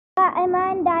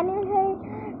Emma and Daniel here.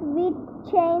 We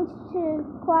changed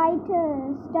quite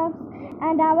stuff,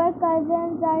 and our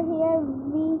cousins are here.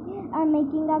 We are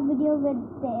making a video with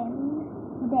them.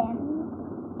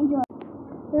 Enjoy.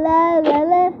 La la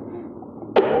la.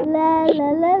 La la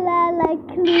la la la.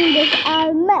 Clean this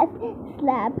all mess.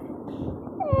 Slap.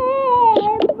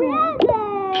 Hey, brother.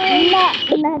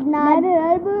 Not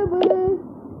boo boo.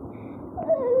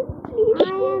 Please.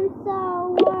 I am so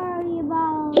worried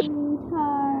about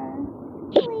her.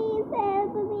 Please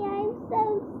help me. I'm so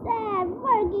sad.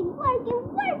 Working.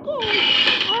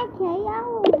 Okay, I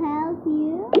will help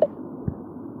you.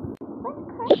 What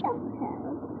kind of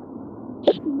help?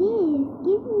 This.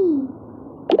 Give me.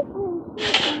 Oh,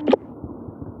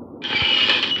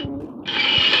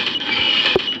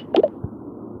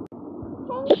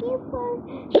 thank you for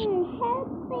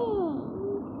helping.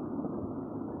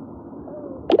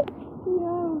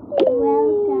 You're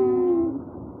welcome.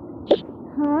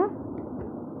 Huh?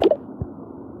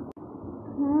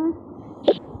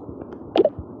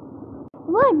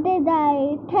 What did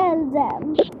I tell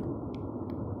them?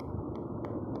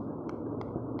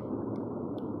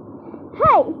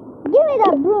 Hey, give me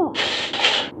the broom.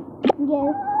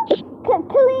 Yes.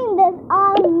 Clean this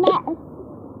all mess.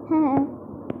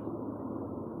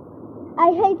 I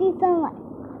hate you so much.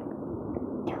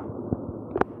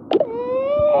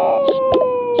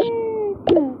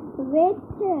 With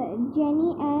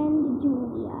Jenny and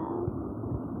Julia.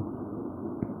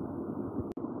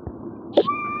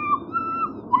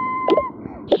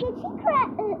 Did she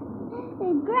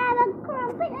grab a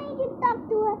crumpet? I need to talk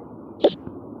to her.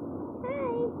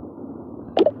 Hi.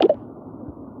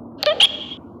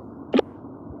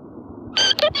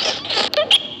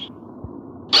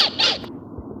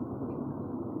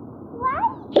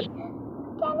 What?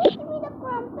 Can you give me the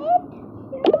crumpet?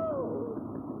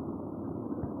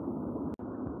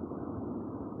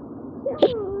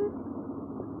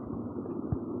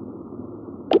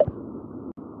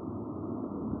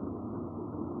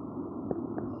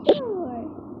 Sure.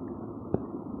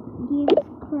 Gives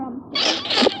crumpet.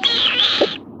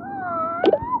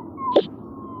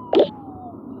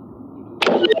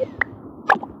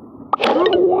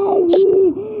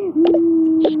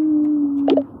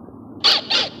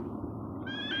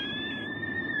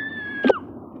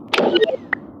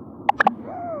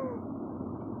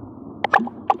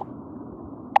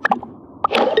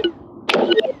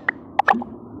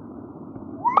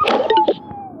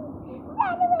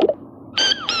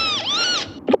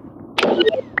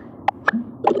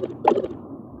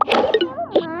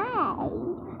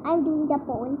 I'm doing the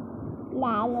pole.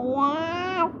 La la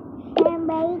la.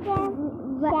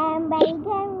 Somebody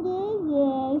come get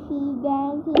yeah. She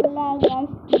dancing like a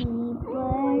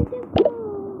stripper.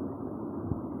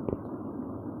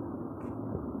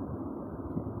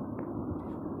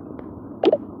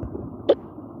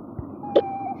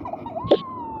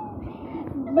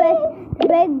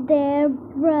 But their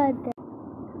brother.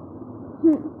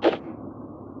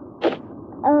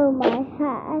 Oh, my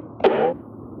hat.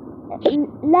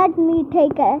 Let me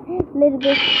take a little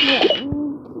bit swing.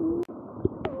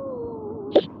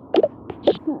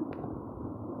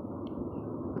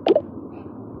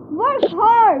 Work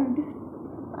hard.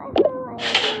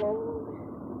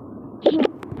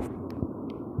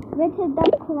 Which is the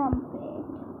crumpet?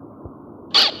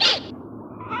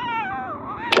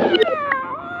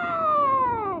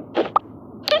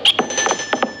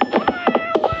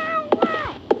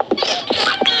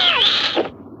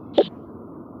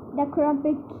 The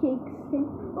crumpet kicks in.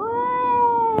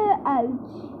 Whoa,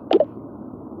 ouch.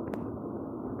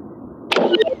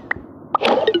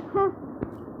 Huh.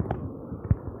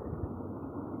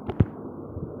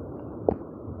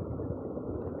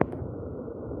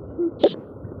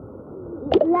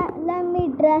 Let me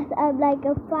dress up like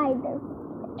a fighter.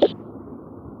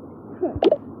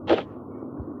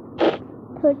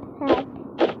 Put hat.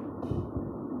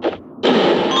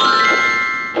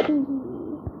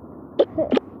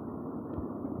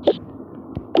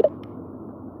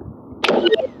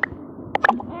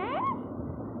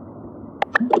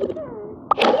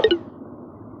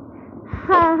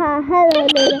 Hello,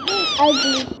 little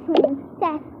ugly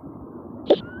princess.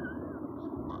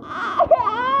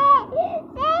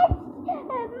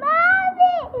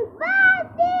 Mommy!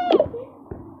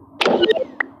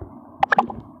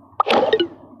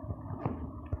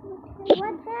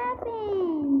 What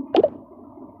happened?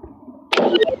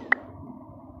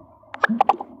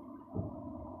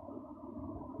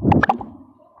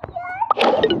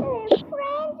 Your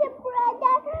friend's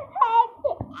brother hurt.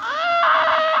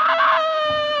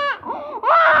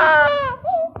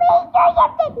 Be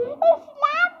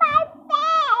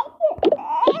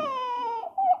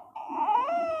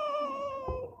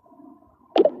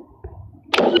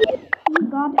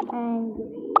got angry.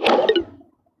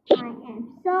 I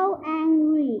am so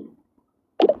angry.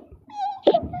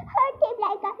 Hurt him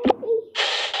like a fish.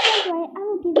 Don't worry, I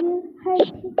will give you hurt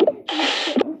him with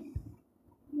this.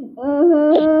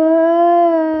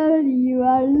 You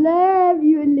are love,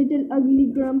 you little ugly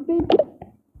grumpet.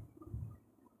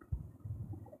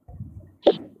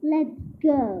 Let's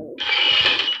go.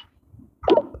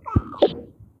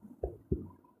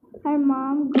 Her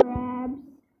mom grabs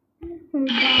her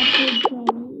daughter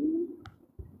Jenny.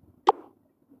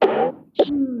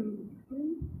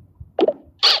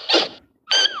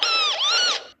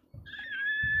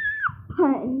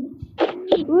 Punch.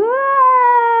 Whoa!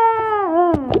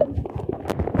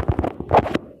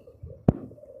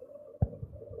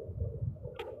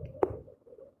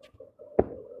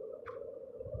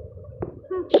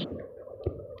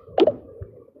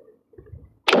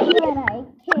 But I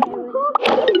care. What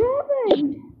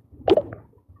happened?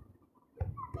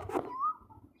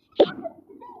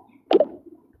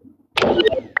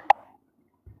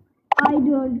 I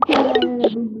don't care.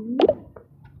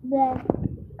 That.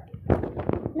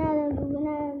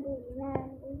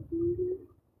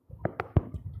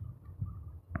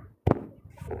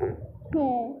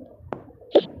 Here.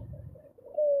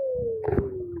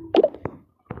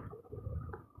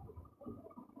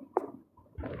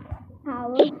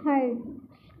 How hurt.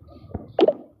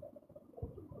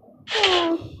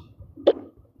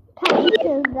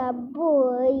 Cancel the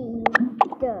boy.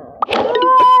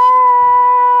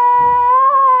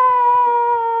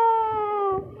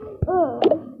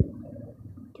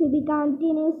 To be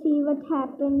continued, see what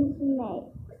happens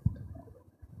next.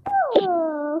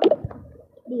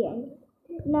 The end.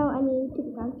 No, I mean to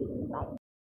be continued. Bye.